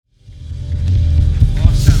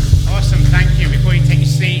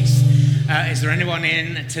Is there anyone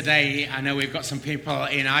in today? I know we've got some people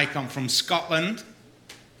in Icon from Scotland.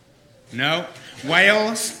 No?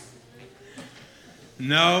 Wales?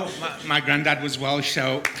 No? My granddad was Welsh,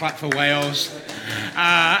 so clap for Wales.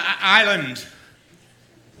 Ireland?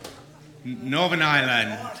 Northern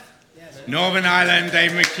Ireland? Northern Ireland,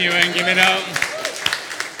 Dave McEwen, give it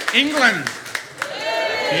up. England?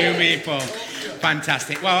 Few people.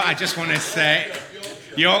 Fantastic. Well, I just want to say,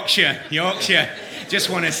 Yorkshire. Just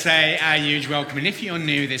want to say a huge welcome. And if you're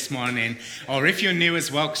new this morning, or if you're new as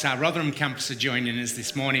well, because our Rotherham campus are joining us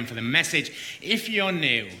this morning for the message. If you're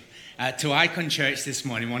new to Icon Church this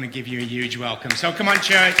morning, I want to give you a huge welcome. So come on,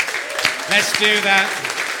 church. Let's do that.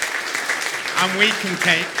 And we can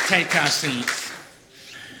take our seats.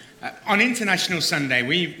 On International Sunday,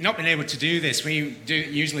 we've not been able to do this. We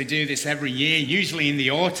usually do this every year, usually in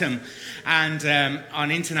the autumn, and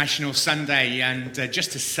on International Sunday, and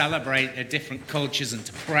just to celebrate the different cultures and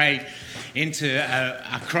to pray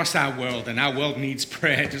across our world. And our world needs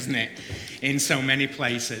prayer, doesn't it, in so many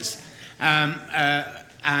places.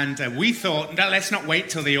 And we thought, no, let's not wait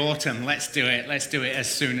till the autumn. Let's do it. Let's do it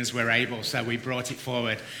as soon as we're able. So we brought it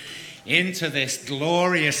forward into this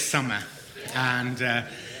glorious summer. And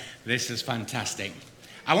this is fantastic.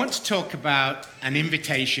 I want to talk about an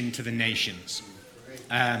invitation to the nations.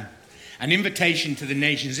 An invitation to the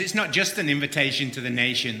nations. It's not just an invitation to the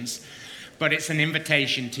nations, but it's an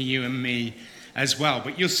invitation to you and me as well.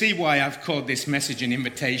 But you'll see why I've called this message an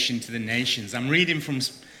invitation to the nations. I'm reading from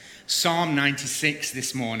Psalm 96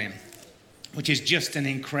 this morning, which is just an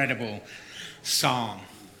incredible psalm.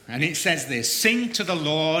 And it says this: sing to the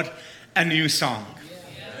Lord a new song.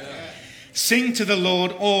 Sing to the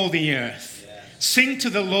Lord, all the earth. Sing to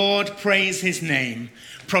the Lord, praise his name.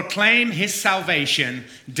 Proclaim his salvation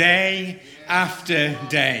day after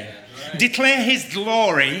day. Declare his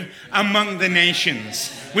glory among the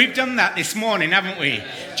nations. We've done that this morning, haven't we?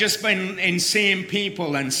 Just been in seeing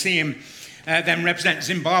people and seeing them represent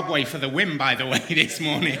Zimbabwe for the win, by the way, this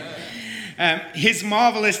morning. His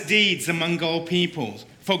marvelous deeds among all peoples.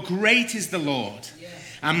 For great is the Lord,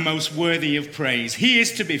 and most worthy of praise. He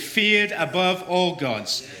is to be feared above all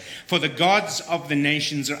gods, for the gods of the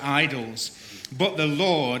nations are idols, but the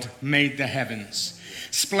Lord made the heavens.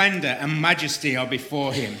 Splendor and majesty are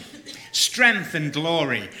before him. Strength and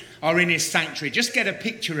glory are in his sanctuary. Just get a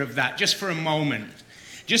picture of that, just for a moment.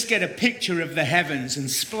 Just get a picture of the heavens and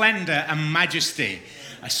splendor and majesty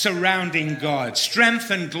surrounding God.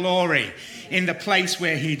 Strength and glory in the place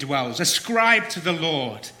where he dwells. Ascribe to the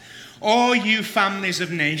Lord, all you families of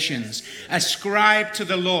nations. Ascribe to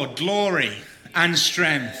the Lord glory and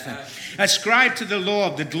strength. Ascribe to the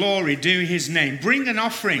Lord the glory due his name. Bring an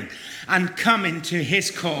offering and come into his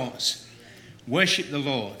courts. Worship the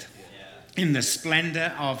Lord in the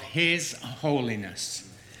splendor of his holiness.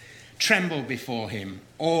 Tremble before him,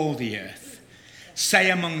 all the earth. Say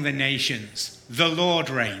among the nations, the Lord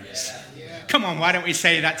reigns. Come on, why don't we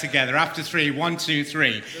say that together? After three, 1, 2,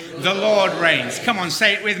 3. The Lord reigns. Come on,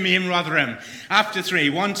 say it with me in Rotherham. After three,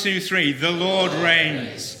 1, 2, 3. The Lord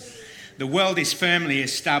reigns. The world is firmly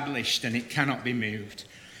established and it cannot be moved.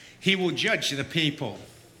 He will judge the people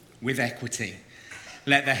with equity.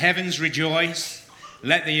 Let the heavens rejoice.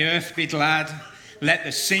 Let the earth be glad. Let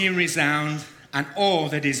the sea resound and all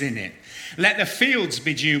that is in it. Let the fields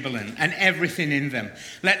be jubilant and everything in them.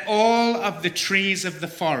 Let all of the trees of the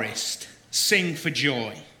forest sing for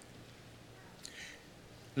joy.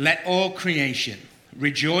 Let all creation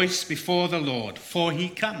rejoice before the Lord, for he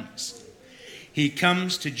comes. He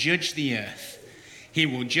comes to judge the earth. He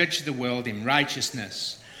will judge the world in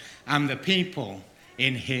righteousness and the people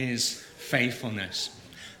in his faithfulness.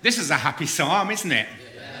 This is a happy psalm, isn't it?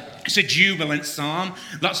 It's a jubilant psalm.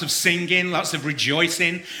 Lots of singing, lots of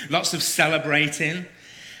rejoicing, lots of celebrating.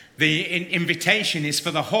 The invitation is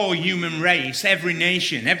for the whole human race, every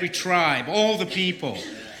nation, every tribe, all the people.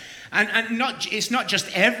 And it's not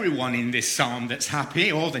just everyone in this psalm that's happy,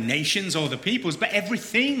 all the nations, all the peoples, but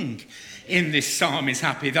everything in this psalm is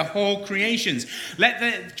happy, the whole creations. Let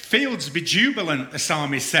the fields be jubilant, the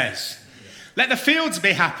psalmist says. Let the fields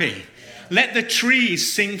be happy. Let the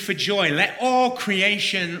trees sing for joy. Let all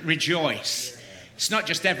creation rejoice. It's not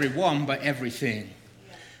just everyone, but everything.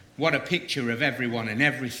 What a picture of everyone and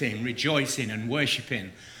everything rejoicing and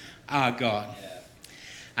worshipping our God.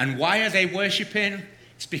 And why are they worshipping?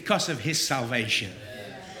 It's because of his salvation.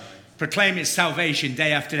 Proclaim his salvation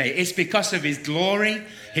day after day. It's because of his glory,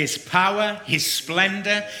 his power, his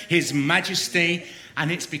splendor, his majesty, and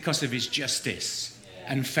it's because of his justice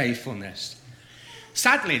and faithfulness.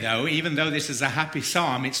 Sadly, though, even though this is a happy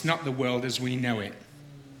psalm, it's not the world as we know it.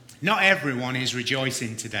 Not everyone is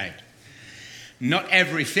rejoicing today. Not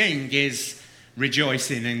everything is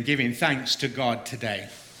rejoicing and giving thanks to God today.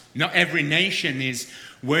 Not every nation is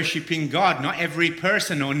worshiping God. Not every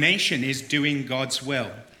person or nation is doing God's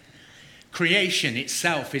will. Creation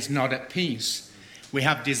itself is not at peace. We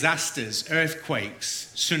have disasters,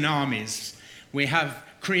 earthquakes, tsunamis. We have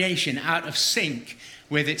creation out of sync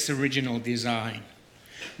with its original design.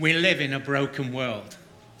 We live in a broken world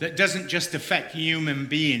that doesn't just affect human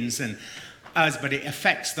beings and us, but it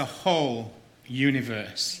affects the whole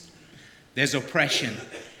universe. There's oppression.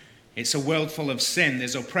 It's a world full of sin.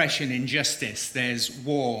 There's oppression, injustice. There's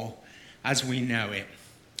war as we know it.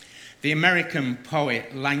 The American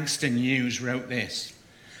poet Langston Hughes wrote this: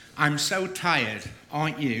 "I'm so tired,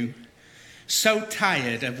 aren't you? So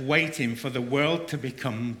tired of waiting for the world to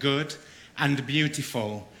become good and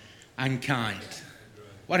beautiful and kind."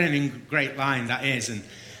 What a great line that is. And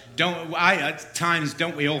at times,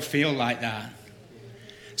 don't we all feel like that?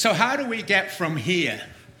 So how do we get from here,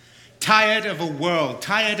 tired of a world,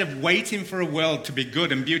 tired of waiting for a world to be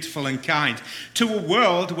good and beautiful and kind, to a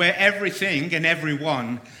world where everything and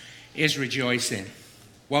everyone is rejoicing?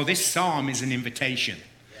 Well, this psalm is an invitation.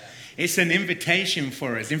 It's an invitation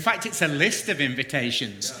for us. In fact, it's a list of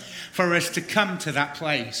invitations for us to come to that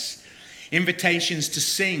place. Invitations to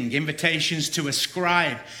sing, invitations to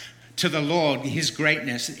ascribe to the Lord his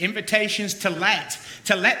greatness, invitations to let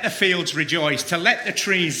the fields rejoice, to let the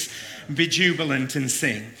trees be jubilant and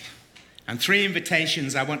sing. And 3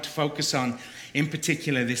 invitations I want to focus on in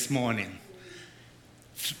particular this morning.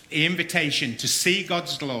 The invitation to see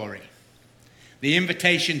God's glory, the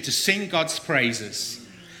invitation to sing God's praises,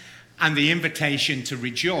 and the invitation to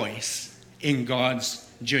rejoice in God's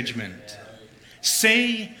judgment.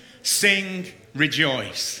 See, sing,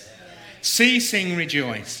 rejoice. See, sing,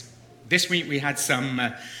 rejoice. This week we had some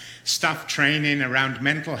staff training around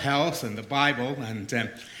mental health and the Bible,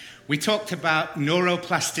 and we talked about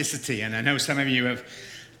neuroplasticity, and I know some of you have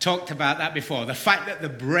talked about that before. The fact that the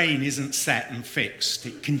brain isn't set and fixed.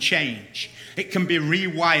 It can change. It can be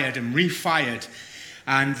rewired and refired,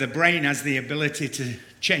 and the brain has the ability to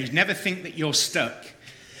change. Never think that you're stuck.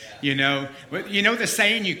 You know the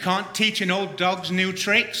saying, you can't teach an old dog new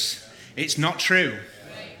tricks? It's not true.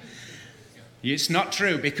 It's not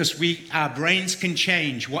true, because our brains can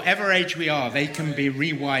change. Whatever age we are, they can be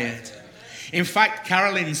rewired. In fact,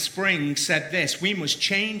 Carolyn Spring said this: we must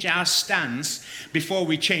change our stance before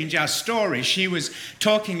we change our story. She was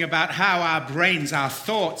talking about how our brains, our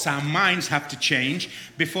thoughts, our minds have to change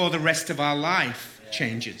before the rest of our life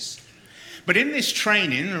changes. But in this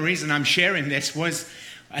training, the reason I'm sharing this was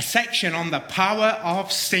a section on the power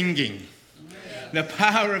of singing. The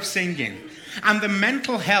power of singing. And the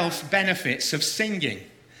mental health benefits of singing.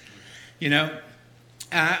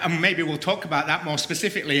 And maybe we'll talk about that more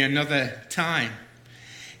specifically another time.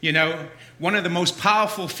 One of the most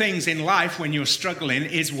powerful things in life when you're struggling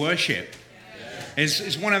is worship.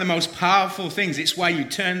 It's one of the most powerful things. It's why you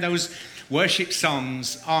turn those worship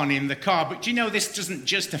songs on in the car. But this doesn't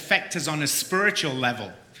just affect us on a spiritual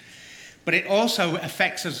level, but it also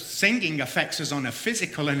affects us. Singing affects us on a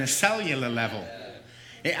physical and a cellular level.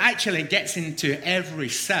 It actually gets into every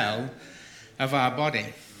cell of our body.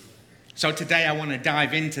 So today I want to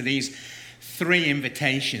dive into these 3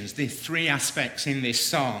 invitations, these 3 aspects in this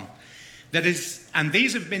song. And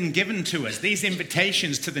these have been given to us, these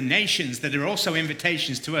invitations to the nations that are also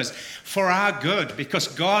invitations to us for our good, because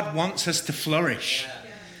God wants us to flourish.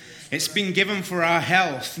 It's been given for our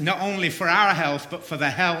health, not only for our health, but for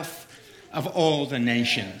the health of all the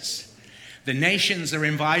nations. The nations are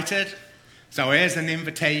invited, so here's an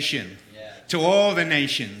invitation to all the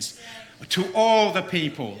nations, to all the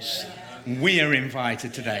peoples. We are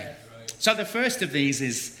invited today. So the first of these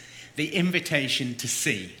is the invitation to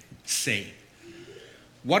see. See.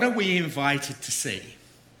 What are we invited to see?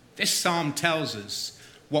 This psalm tells us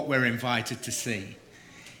what we're invited to see.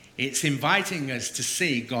 It's inviting us to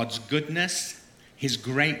see God's goodness, his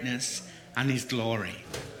greatness, and his glory.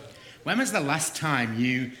 When was the last time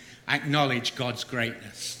you acknowledged God's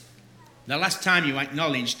greatness? The last time you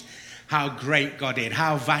acknowledged how great God is,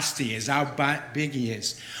 how vast he is, how big he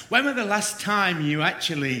is? When was the last time you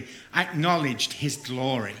actually acknowledged his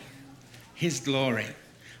glory? His glory.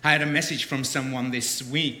 I had a message from someone this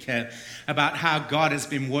week about how God has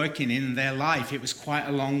been working in their life. It was quite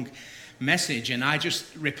a long message, and I just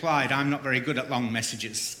replied, I'm not very good at long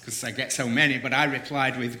messages because I get so many, but I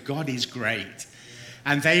replied with, God is great.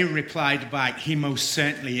 And they replied back, he most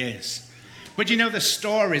certainly is. But the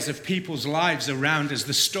stories of people's lives around us,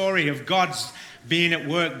 the story of God being at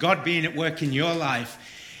work in your life,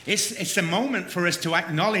 it's a moment for us to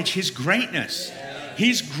acknowledge his greatness.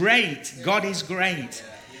 He's great. God is great.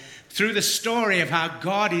 Through the story of how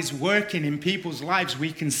God is working in people's lives,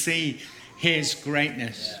 we can see his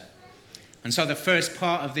greatness. And so the first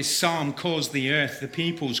part of this psalm calls the earth, the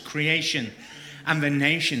peoples, creation, and the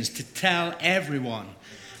nations to tell everyone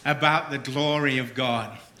about the glory of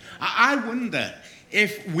God. I wonder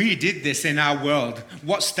if we did this in our world,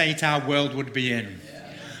 what state our world would be in.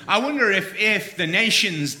 I wonder if the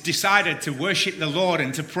nations decided to worship the Lord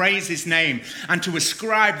and to praise his name and to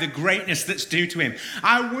ascribe the greatness that's due to him.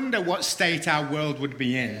 I wonder what state our world would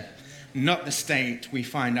be in, not the state we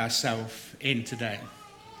find ourselves in today.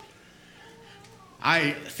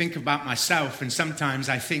 I think about myself, and sometimes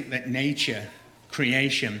I think that nature,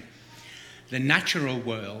 creation, the natural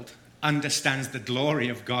world understands the glory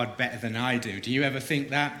of God better than I do. Do you ever think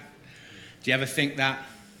that? Do you ever think that?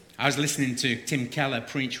 I was listening to Tim Keller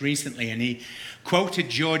preach recently, and he quoted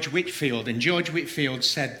George Whitefield, and George Whitefield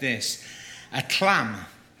said this: a clam,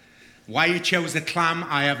 why he chose a clam,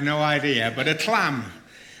 I have no idea, but a clam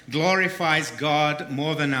glorifies God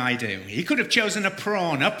more than I do. He could have chosen a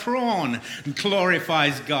prawn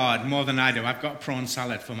glorifies God more than I do. I've got prawn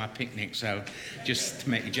salad for my picnic, so just to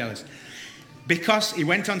make you jealous. Because, he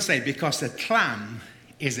went on to say, because a clam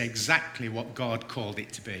is exactly what God called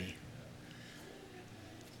it to be.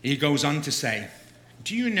 He goes on to say,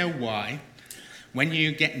 do you know why, when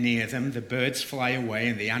you get near them, the birds fly away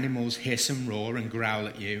and the animals hiss and roar and growl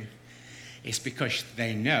at you? It's because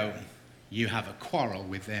they know you have a quarrel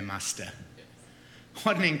with their master.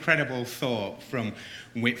 What an incredible thought from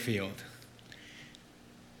Whitefield.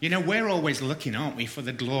 You know, we're always looking, aren't we, for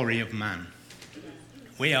the glory of man.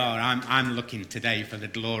 We are. I'm looking today for the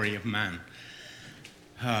glory of man.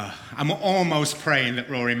 I'm almost praying that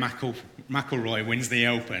Rory McIlroy wins the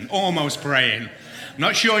Open. Almost praying.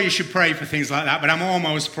 Not sure you should pray for things like that, but I'm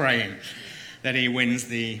almost praying that he wins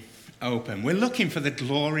the Open. We're looking for the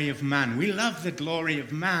glory of man. We love the glory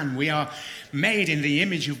of man. We are made in the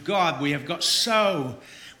image of God.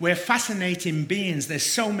 We're fascinating beings. There's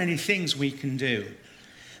so many things we can do.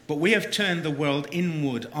 But we have turned the world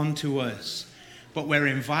inward onto us. But we're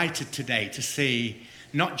invited today to see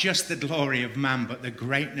not just the glory of man, but the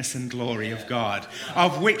greatness and glory of God,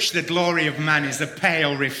 of which the glory of man is a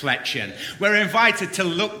pale reflection. We're invited to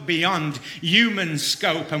look beyond human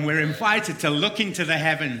scope, and we're invited to look into the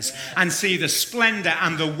heavens and see the splendor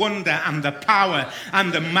and the wonder and the power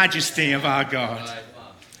and the majesty of our God.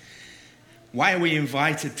 Why are we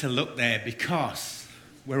invited to look there? Because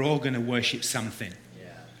we're all going to worship something.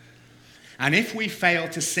 And if we fail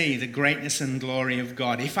to see the greatness and glory of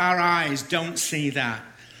God, if our eyes don't see that,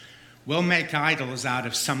 we'll make idols out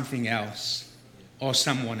of something else or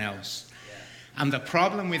someone else. And the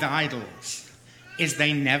problem with idols is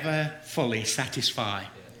they never fully satisfy.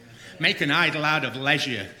 Make an idol out of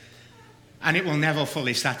leisure, and it will never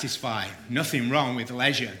fully satisfy. Nothing wrong with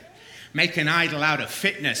leisure. Make an idol out of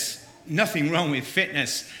fitness. Nothing wrong with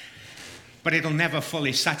fitness, but it'll never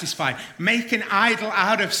fully satisfy. Make an idol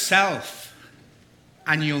out of self,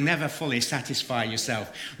 and you'll never fully satisfy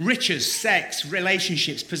yourself. Riches, sex,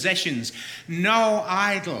 relationships, possessions. No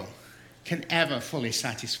idol can ever fully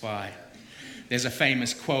satisfy. There's a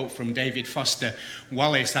famous quote from David Foster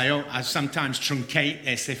Wallace. I sometimes truncate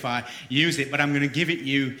this if I use it, but I'm going to give it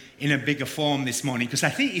you in a bigger form this morning, because I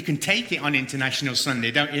think you can take it on International Sunday,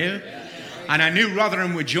 don't you? And I knew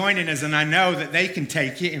Rotherham were joining us, and I know that they can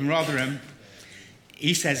take it in Rotherham.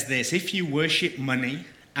 He says this: if you worship money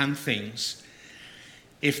and things,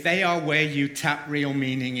 if they are where you tap real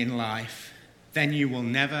meaning in life, then you will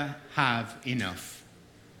never have enough.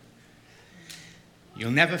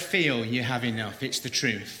 You'll never feel you have enough. It's the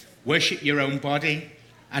truth. Worship your own body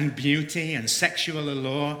and beauty and sexual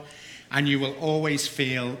allure, and you will always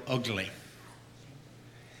feel ugly.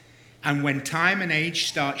 And when time and age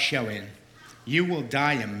start showing, you will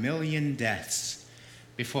die a million deaths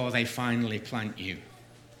before they finally plant you.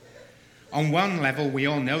 On one level, we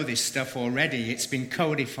all know this stuff already. It's been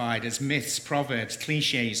codified as myths, proverbs,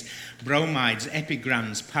 cliches, bromides,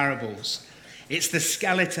 epigrams, parables. It's the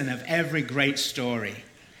skeleton of every great story.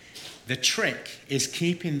 The trick is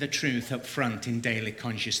keeping the truth up front in daily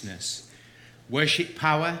consciousness. Worship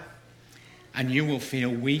power, and you will feel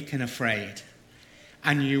weak and afraid.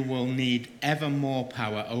 And you will need ever more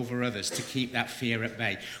power over others to keep that fear at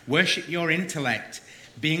bay. Worship your intellect,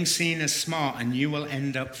 being seen as smart, and you will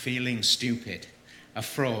end up feeling stupid, a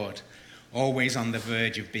fraud, always on the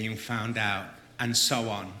verge of being found out, and so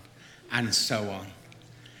on, and so on.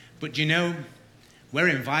 But you know, we're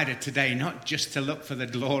invited today not just to look for the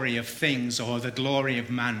glory of things or the glory of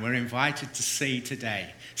man. We're invited to see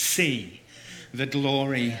the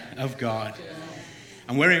glory of God.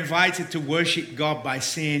 And we're invited to worship God by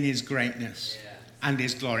seeing his greatness. and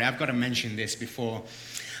his glory. I've got to mention this before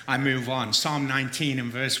I move on. Psalm 19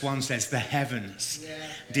 and verse 1 says, the heavens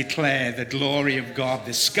declare the glory of God.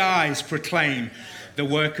 The skies proclaim the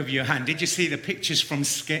work of your hand. Did you see the pictures from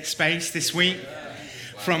space this week?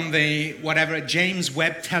 From the James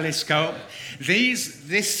Webb telescope.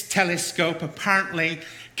 This telescope apparently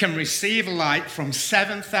can receive light from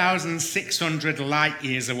 7,600 light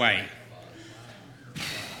years away.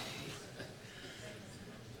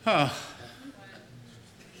 Oh.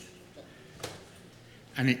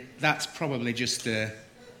 And that's probably just a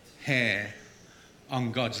hair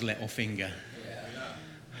on God's little finger.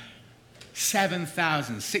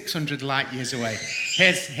 7,600 light years away.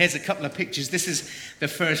 Here's a couple of pictures. This is the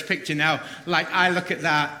first picture now. Like, I look at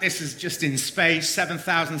that. This is just in space,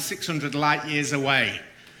 7,600 light years away.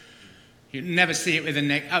 You never see it with a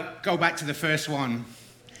neck. Oh, go back to the first one.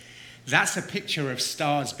 That's a picture of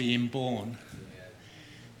stars being born.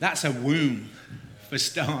 That's a womb for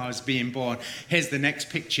stars being born. Here's the next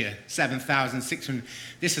picture, 7,600.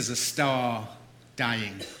 This is a star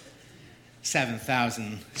dying.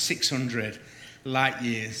 7,600 light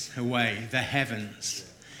years away. The heavens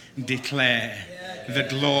declare the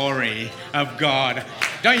glory of God.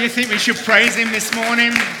 Don't you think we should praise him this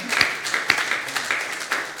morning?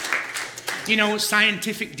 You know,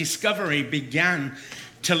 scientific discovery began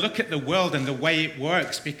to look at the world and the way it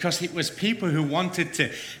works because it was people who wanted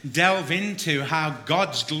to delve into how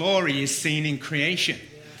God's glory is seen in creation.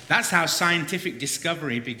 That's how scientific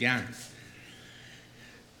discovery began.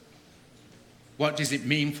 What does it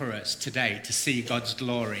mean for us today to see God's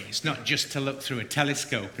glory? It's not just to look through a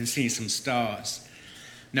telescope and see some stars.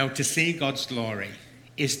 No, to see God's glory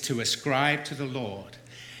is to ascribe to the Lord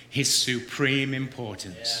his supreme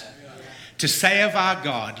importance. To say of our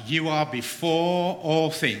God, you are before all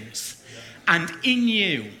things, and in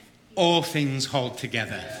you all things hold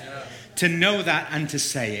together. To know that and to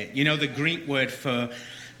say it. You know, the Greek word for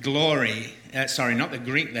glory,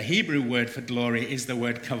 the Hebrew word for glory is the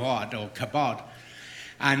word kavod or kabod.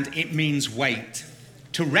 And it means weight.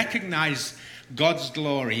 To recognize God's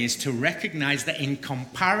glory is to recognize that in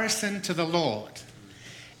comparison to the Lord,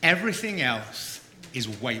 everything else is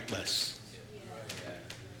weightless.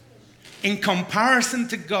 In comparison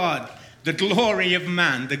to God, the glory of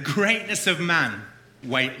man, the greatness of man,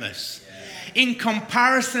 weightless. In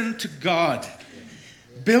comparison to God,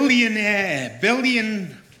 billion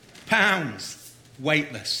pounds,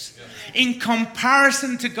 weightless. In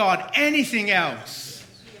comparison to God, anything else,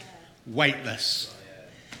 weightless.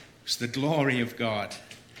 So the glory of God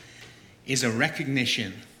is a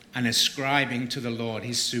recognition and ascribing to the Lord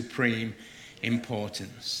his supreme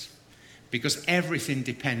importance. Because everything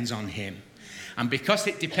depends on him. And because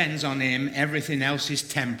it depends on him, everything else is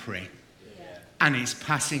temporary. And it's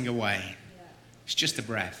passing away. It's just a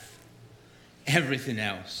breath. Everything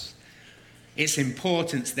else. Its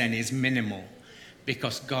importance then is minimal.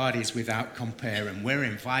 Because God is without compare. And we're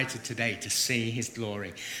invited today to see his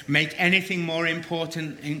glory. Make anything more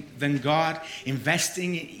important than God.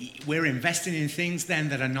 We're investing in things then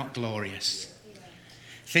that are not glorious.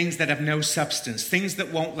 Things that have no substance, things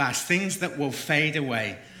that won't last, things that will fade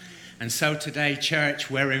away. And so today, church,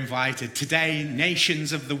 we're invited. Today,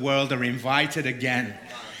 nations of the world are invited again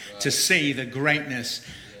to see the greatness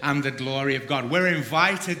and the glory of God. We're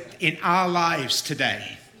invited in our lives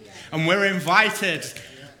today. And we're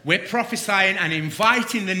prophesying and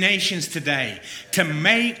inviting the nations today to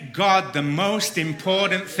make God the most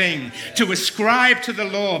important thing, to ascribe to the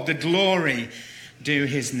Lord the glory due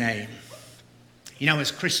his name. You know,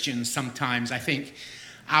 as Christians, sometimes I think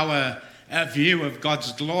our view of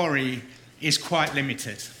God's glory is quite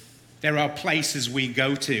limited. There are places we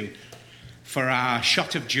go to for our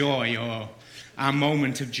shot of joy or our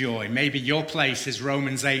moment of joy. Maybe your place is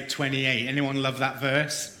Romans 8:28. Anyone love that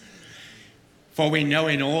verse? For we know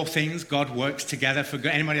in all things God works together for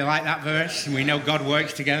good. Anybody like that verse? We know God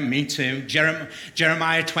works together. Me too.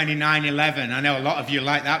 Jeremiah 29:11. I know a lot of you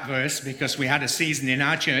like that verse because we had a season in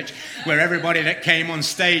our church where everybody that came on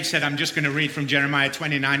stage said, I'm just going to read from Jeremiah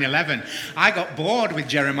 29:11. I got bored with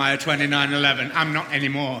Jeremiah 29:11. I'm not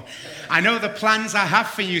anymore. I know the plans I have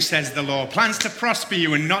for you, says the Lord. Plans to prosper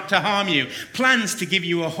you and not to harm you. Plans to give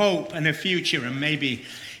you a hope and a future. And maybe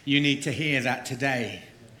you need to hear that today.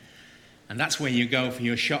 And that's where you go for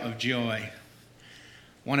your shot of joy.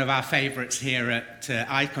 One of our favorites here at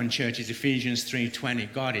Icon Church is Ephesians 3:20.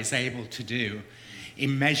 God is able to do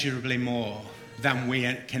immeasurably more than we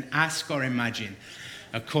can ask or imagine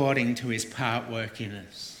according to his power at work in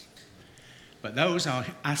us. But those are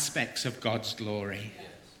aspects of God's glory.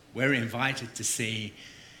 We're invited to see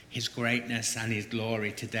his greatness and his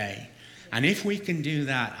glory today. And if we can do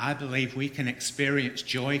that, I believe we can experience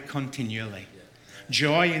joy continually.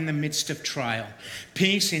 Joy in the midst of trial.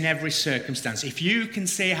 Peace in every circumstance. If you can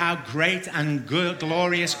see how great and good,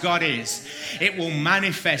 glorious God is, it will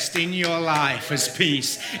manifest in your life as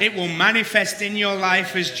peace. It will manifest in your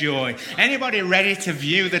life as joy. Anybody ready to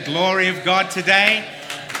view the glory of God today?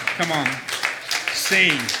 Come on.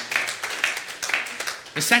 Sing.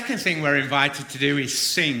 The second thing we're invited to do is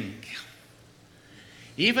sing.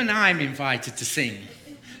 Even I'm invited to sing.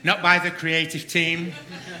 Not by the creative team.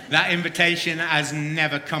 That invitation has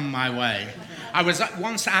never come my way. I was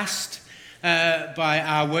once asked by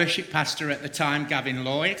our worship pastor at the time, Gavin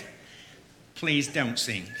Lloyd, please don't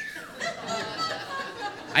sing.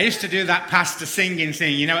 I used to do that pastor singing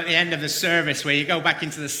thing, you know, at the end of the service where you go back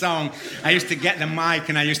into the song. I used to get the mic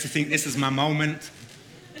and I used to think this is my moment.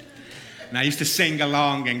 And I used to sing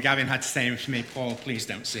along and Gavin had to say to me, Paul, please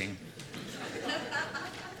don't sing.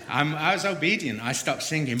 I was obedient. I stopped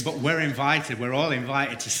singing, but we're invited. We're all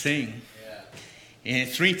invited to sing. Yeah.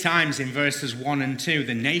 3 times in verses 1 and 2,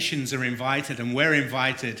 the nations are invited and we're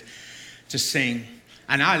invited to sing.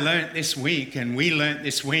 And I learned this week, and we learned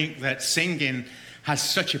this week, that singing has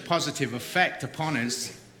such a positive effect upon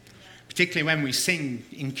us, particularly when we sing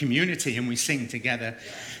in community and we sing together.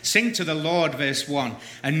 Sing to the Lord, verse 1,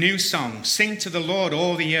 a new song. Sing to the Lord,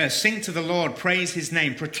 all the earth. Sing to the Lord, praise his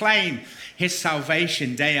name. Proclaim his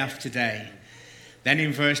salvation day after day. Then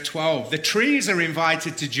in verse 12, the trees are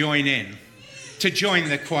invited to join in, to join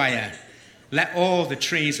the choir. Let all the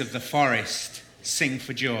trees of the forest sing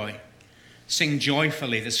for joy. Sing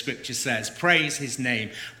joyfully, the scripture says. Praise his name.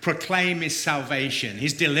 Proclaim his salvation,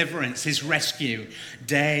 his deliverance, his rescue,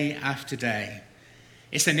 day after day.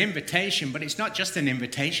 It's an invitation, but it's not just an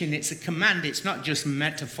invitation. It's a command. It's not just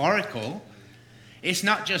metaphorical. It's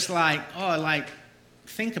not just like,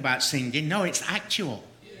 think about singing. No, it's actual.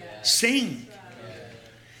 Yeah. Sing. Yeah.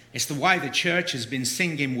 It's why the church has been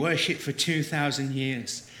singing worship for 2,000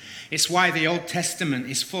 years. It's why the Old Testament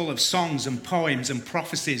is full of songs and poems and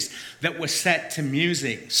prophecies that were set to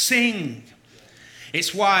music. Sing.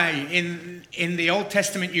 It's why in the Old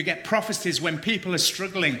Testament you get prophecies when people are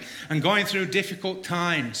struggling and going through difficult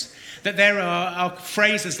times. That there are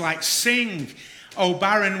phrases like, sing, O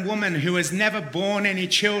barren woman who has never borne any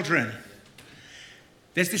children.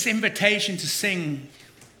 There's this invitation to sing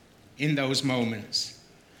in those moments.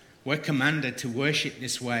 We're commanded to worship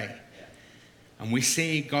this way. And we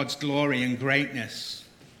see God's glory and greatness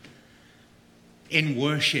in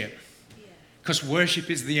worship. Because worship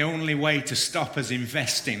is the only way to stop us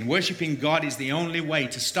investing. Worshipping God is the only way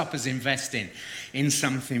to stop us investing in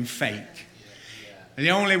something fake. The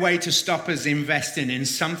only way to stop us investing in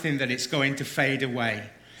something that it's going to fade away.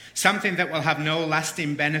 Something that will have no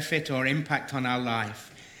lasting benefit or impact on our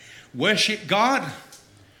life. Worship God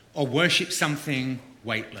or worship something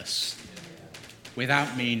weightless,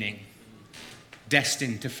 without meaning,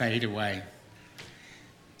 destined to fade away.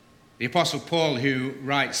 The Apostle Paul, who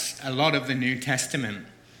writes a lot of the New Testament,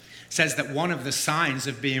 says that one of the signs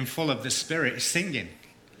of being full of the Spirit is singing.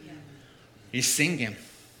 He's singing.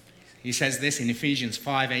 He says this in Ephesians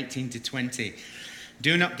 5:18-20.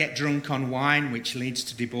 Do not get drunk on wine, which leads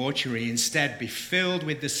to debauchery. Instead, be filled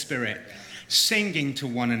with the Spirit, singing to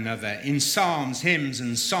one another in psalms, hymns,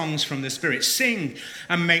 and songs from the Spirit. Sing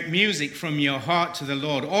and make music from your heart to the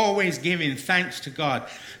Lord, always giving thanks to God,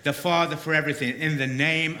 the Father, for everything, in the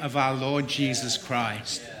name of our Lord Jesus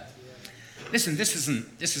Christ. Listen, this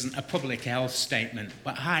isn't a public health statement,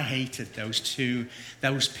 but I hated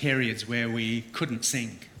those periods where we couldn't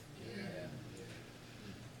sing.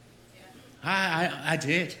 I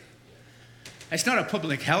did. It's not a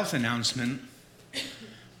public health announcement,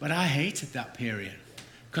 but I hated that period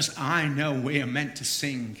because I know we are meant to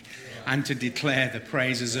sing and to declare the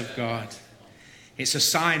praises of God. It's a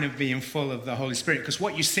sign of being full of the Holy Spirit, because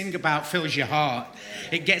what you sing about fills your heart.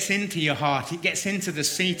 It gets into your heart. It gets into the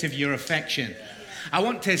seat of your affection. I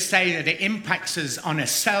want to say that it impacts us on a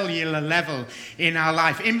cellular level in our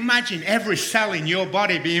life. Imagine every cell in your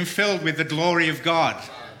body being filled with the glory of God.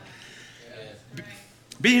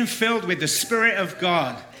 Being filled with the Spirit of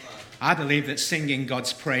God. I believe that singing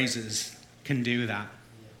God's praises can do that.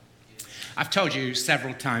 I've told you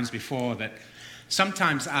several times before that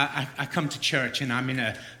sometimes I come to church and I'm in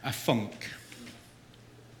a funk.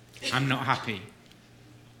 I'm not happy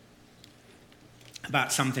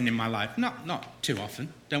about something in my life. Not too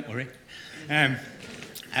often, don't worry. I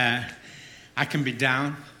can be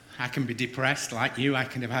down. I can be depressed like you. I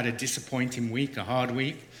can have had a disappointing week, a hard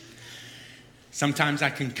week. Sometimes I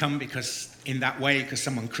can come because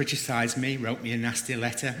someone criticized me, wrote me a nasty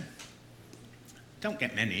letter. Don't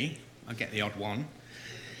get many. I'll get the odd one.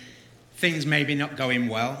 things maybe not going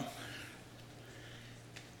well.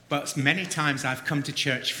 But many times I've come to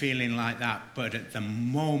church feeling like that. But at the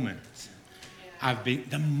moment I've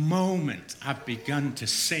begun to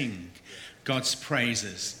sing God's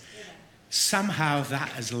praises, somehow that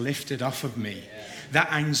has lifted off of me.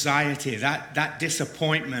 That anxiety, that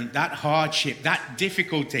disappointment, that hardship, that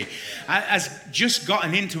difficulty has just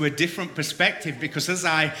gotten into a different perspective, because as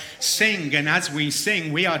I sing and as we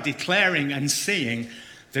sing, we are declaring and seeing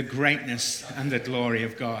the greatness and the glory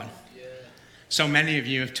of God. So many of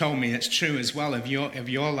you have told me it's true as well of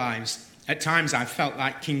your lives. At times I've felt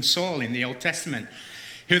like King Saul in the Old Testament,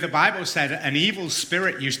 who the Bible said an evil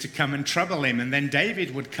spirit used to come and trouble him, and then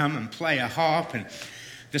David would come and play a harp and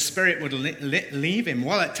the spirit would leave him.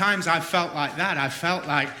 Well, at times I felt like that. I felt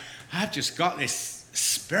like I've just got this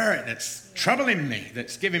spirit that's troubling me,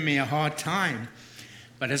 that's giving me a hard time.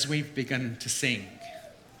 But as we've begun to sing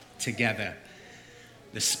together,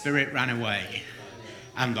 the spirit ran away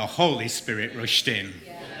and the Holy Spirit rushed in.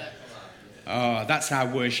 Oh, that's how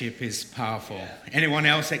worship is powerful. Anyone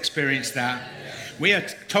else experience that? We are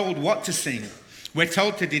told what to sing. We're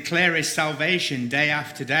told to declare his salvation day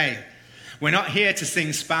after day. We're not here to sing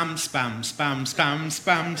spam, spam, spam, spam,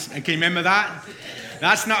 spam. Can you remember that?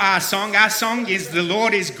 That's not our song. Our song is the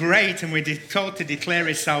Lord is great, and we're told to declare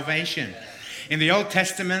his salvation. In the Old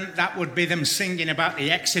Testament, that would be them singing about the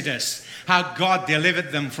Exodus, how God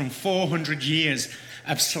delivered them from 400 years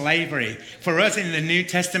of slavery. For us in the New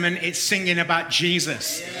Testament, it's singing about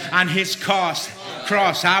Jesus and his cross,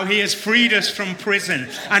 how he has freed us from prison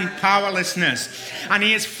and powerlessness, and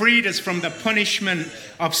he has freed us from the punishment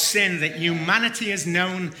of sin that humanity has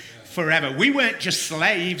known forever. We weren't just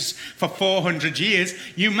slaves for 400 years.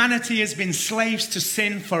 Humanity has been slaves to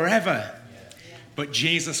sin forever. But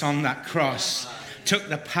Jesus on that cross took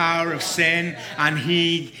the power of sin and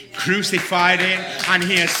he crucified it and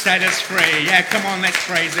he has set us free. Yeah, come on, let's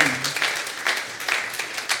praise him.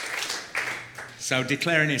 So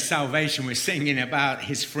declaring his salvation, we're singing about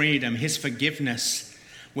his freedom, his forgiveness.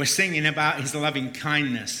 We're singing about his loving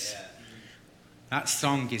kindness. That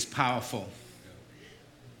song is powerful.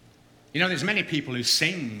 You know, there's many people who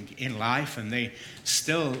sing in life and they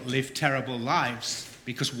still live terrible lives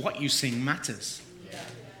because what you sing matters.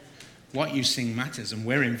 What you sing matters, and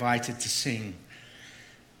we're invited to sing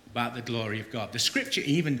about the glory of God. The scripture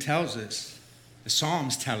even tells us, the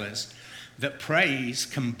Psalms tell us, that praise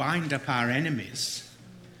can bind up our enemies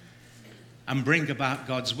and bring about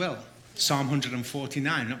God's will. Psalm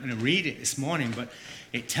 149, I'm not going to read it this morning, but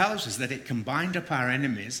it tells us that it can bind up our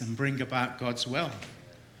enemies and bring about God's will.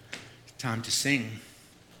 Time to sing.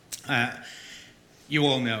 You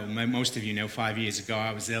all know, most of you know, 5 years ago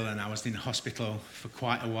I was ill and I was in hospital for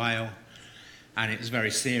quite a while, and it was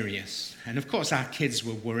very serious. And of course our kids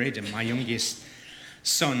were worried, and my youngest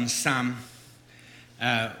son, Sam,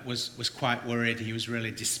 was quite worried. He was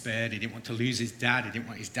really despaired. He didn't want to lose his dad. He didn't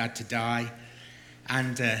want his dad to die.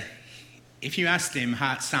 And if you asked him,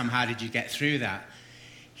 Sam, how did you get through that?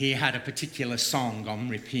 He had a particular song on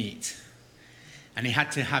repeat. And he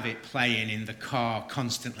had to have it playing in the car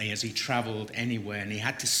constantly as he traveled anywhere. And he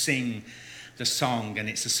had to sing the song. And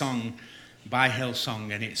it's a song by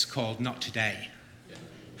Hillsong, and it's called Not Today.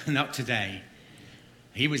 Not Today.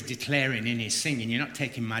 He was declaring in his singing, you're not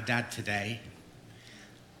taking my dad today.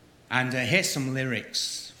 And here's some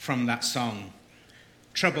lyrics from that song.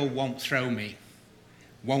 Trouble won't throw me,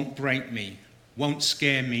 won't break me, won't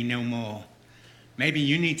scare me no more. Maybe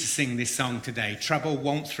you need to sing this song today. Trouble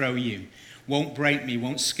won't throw you, won't break me,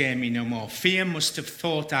 won't scare me no more. Fear must have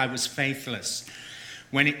thought I was faithless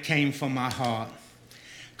when it came from my heart.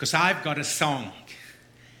 Because I've got a song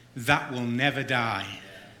that will never die.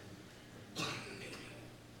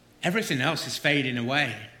 Everything else is fading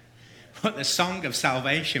away, but the song of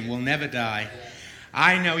salvation will never die.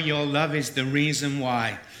 I know your love is the reason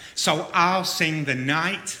why. So I'll sing the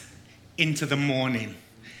night into the morning.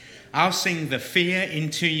 I'll sing the fear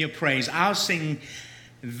into your praise. I'll sing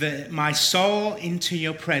my soul into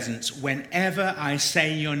your presence. Whenever I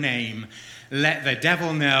say your name, let the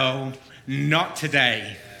devil know, not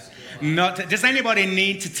today. Does anybody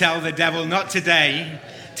need to tell the devil, not today?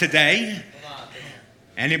 Today?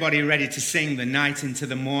 Anybody ready to sing the night into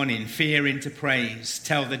the morning, fear into praise?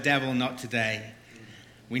 Tell the devil, not today.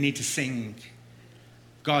 We need to sing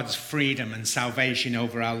God's freedom and salvation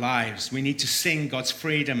over our lives. We need to sing God's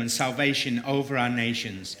freedom and salvation over our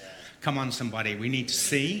nations. Come on, somebody. We need to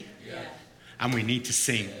see and we need to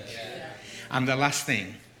sing. And the last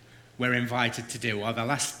thing we're invited to do, or the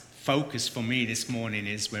last focus for me this morning,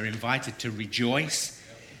 is we're invited to rejoice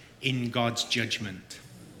in God's judgment.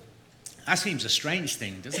 That seems a strange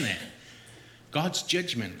thing, doesn't it? God's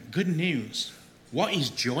judgment, good news. What is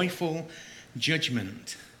joyful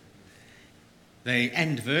judgment? The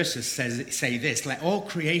end verses say this: let all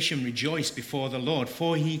creation rejoice before the Lord,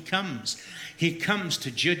 for he comes. He comes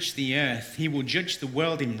to judge the earth. He will judge the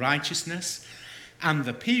world in righteousness and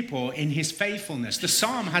the people in his faithfulness. The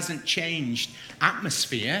psalm hasn't changed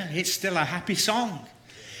atmosphere. It's still a happy song.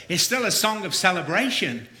 It's still a song of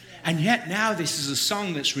celebration. And yet now this is a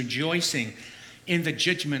song that's rejoicing in the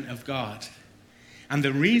judgment of God. And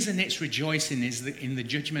the reason it's rejoicing in the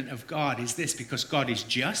judgment of God is this: because God is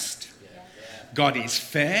just, God is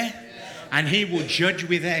fair, and he will judge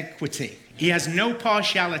with equity. He has no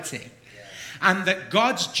partiality. And that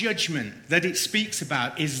God's judgment that it speaks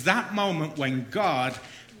about is that moment when God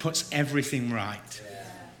puts everything right.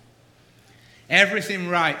 Everything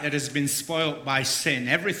right that has been spoilt by sin.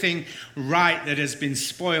 Everything right that has been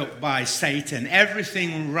spoilt by Satan.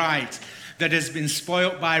 Everything right that has been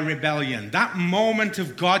spoilt by rebellion. That moment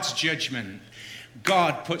of God's judgment,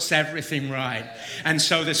 God puts everything right. And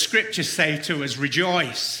so the scriptures say to us,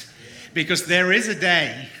 rejoice, because there is a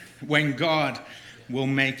day when God will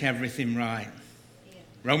make everything right.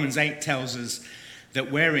 Romans 8 tells us that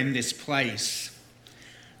we're in this place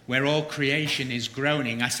where all creation is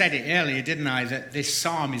groaning. I said it earlier, didn't I, that this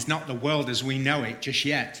psalm is not the world as we know it just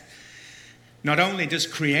yet. Not only does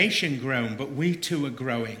creation groan, but we too are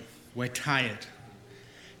growing. We're tired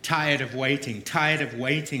of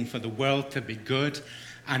waiting for the world to be good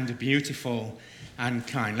and beautiful and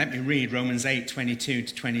kind. Let me read Romans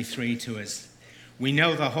 8:22-23 to us. We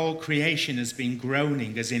know the whole creation has been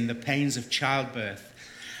groaning as in the pains of childbirth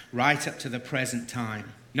right up to the present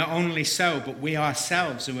time. Not only so, but we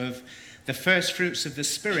ourselves who have the first fruits of the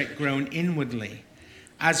Spirit groan inwardly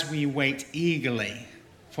as we wait eagerly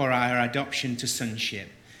for our adoption to sonship,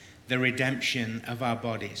 the redemption of our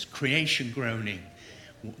bodies. Creation groaning.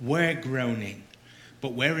 We're groaning,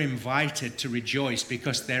 but we're invited to rejoice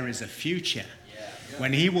because there is a future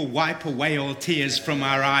when he will wipe away all tears from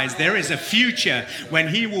our eyes. There is a future when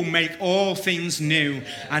he will make all things new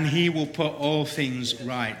and he will put all things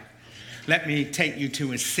right. Let me take you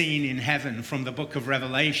to a scene in heaven from the book of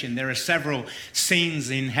Revelation. There are several scenes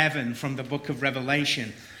in heaven from the book of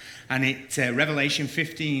Revelation. And Revelation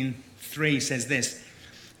 15:3 says this: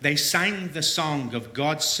 they sang the song of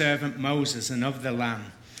God's servant Moses and of the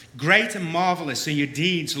Lamb. Great and marvelous are your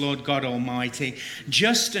deeds, Lord God Almighty.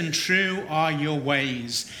 Just and true are your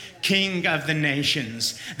ways, King of the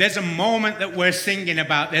nations. There's a moment that we're singing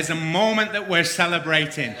about. There's a moment that we're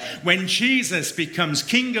celebrating when Jesus becomes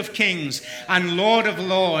King of kings and Lord of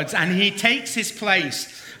lords, and he takes his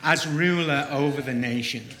place as ruler over the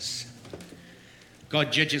nations.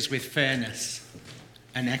 God judges with fairness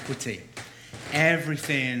and equity.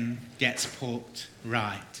 Everything gets put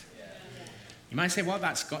right. You might say, what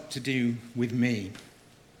that's got to do with me?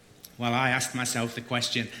 Well, I asked myself the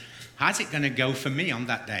question, how's it going to go for me on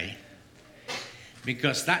that day?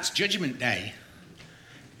 Because that's Judgment Day.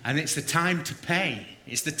 And it's the time to pay.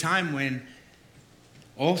 It's the time when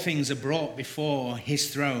all things are brought before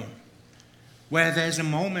his throne. Where there's a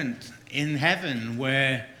moment in heaven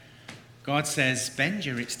where God says,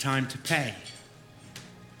 Benja, it's time to pay.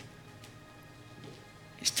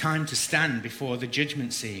 It's time to stand before the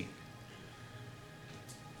judgment seat.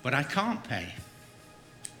 But I can't pay.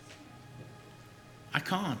 I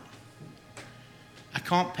can't. I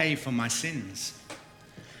can't pay for my sins.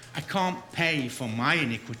 I can't pay for my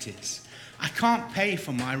iniquities. I can't pay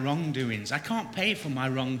for my wrongdoings. I can't pay for my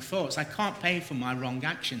wrong thoughts. I can't pay for my wrong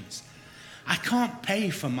actions. I can't pay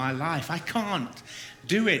for my life. I can't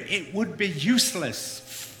do it. It would be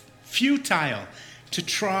useless, futile to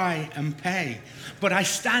try and pay. But I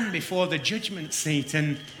stand before the judgment seat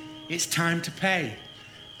and it's time to pay.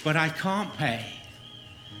 But I can't pay.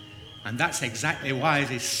 And that's exactly why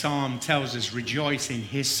this psalm tells us rejoice in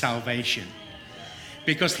his salvation.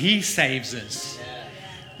 Because he saves us.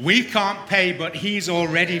 We can't pay, but he's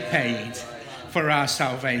already paid for our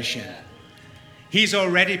salvation. He's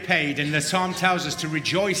already paid, and the psalm tells us to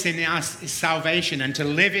rejoice in our salvation and to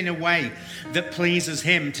live in a way that pleases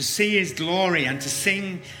him, to see his glory and to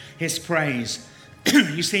sing his praise.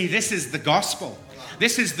 You see, this is the gospel.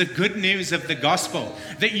 This is the good news of the gospel,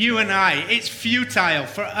 that you and I, it's futile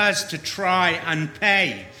for us to try and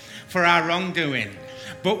pay for our wrongdoing.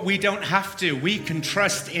 But we don't have to. We can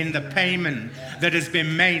trust in the payment that has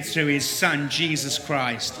been made through his son, Jesus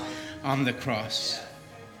Christ, on the cross.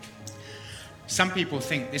 Some people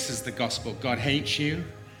think this is the gospel. God hates you,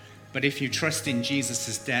 but if you trust in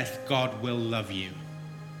Jesus' death, God will love you.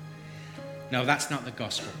 No, that's not the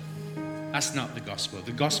gospel. That's not the gospel.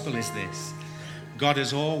 The gospel is this. God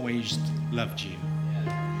has always loved you.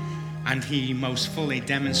 And he most fully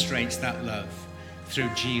demonstrates that love through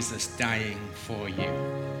Jesus dying for you.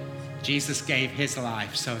 Jesus gave his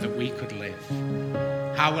life so that we could live.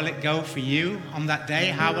 How will it go for you on that day?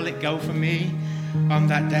 How will it go for me on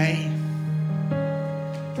that day?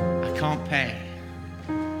 I can't pay,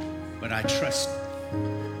 but I trust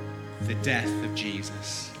the death of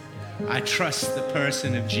Jesus. I trust the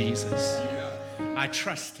person of Jesus. I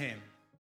trust him.